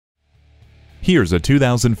Here's a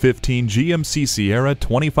 2015 GMC Sierra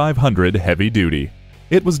 2500 Heavy Duty.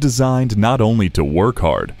 It was designed not only to work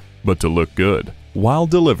hard, but to look good, while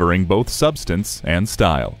delivering both substance and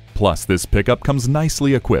style. Plus, this pickup comes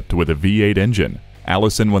nicely equipped with a V8 engine,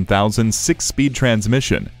 Allison 1000 6-speed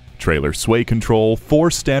transmission, trailer sway control,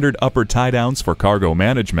 4 standard upper tie-downs for cargo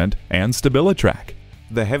management, and StabiliTrak.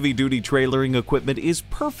 The heavy-duty trailering equipment is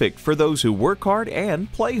perfect for those who work hard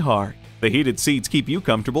and play hard. The heated seats keep you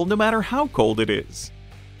comfortable no matter how cold it is.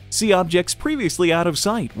 See objects previously out of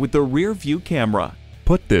sight with the rear view camera.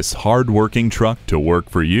 Put this hard-working truck to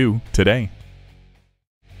work for you today.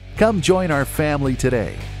 Come join our family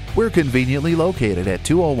today. We're conveniently located at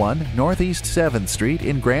 201 Northeast 7th Street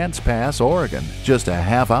in Grants Pass, Oregon, just a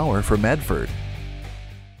half hour from Medford.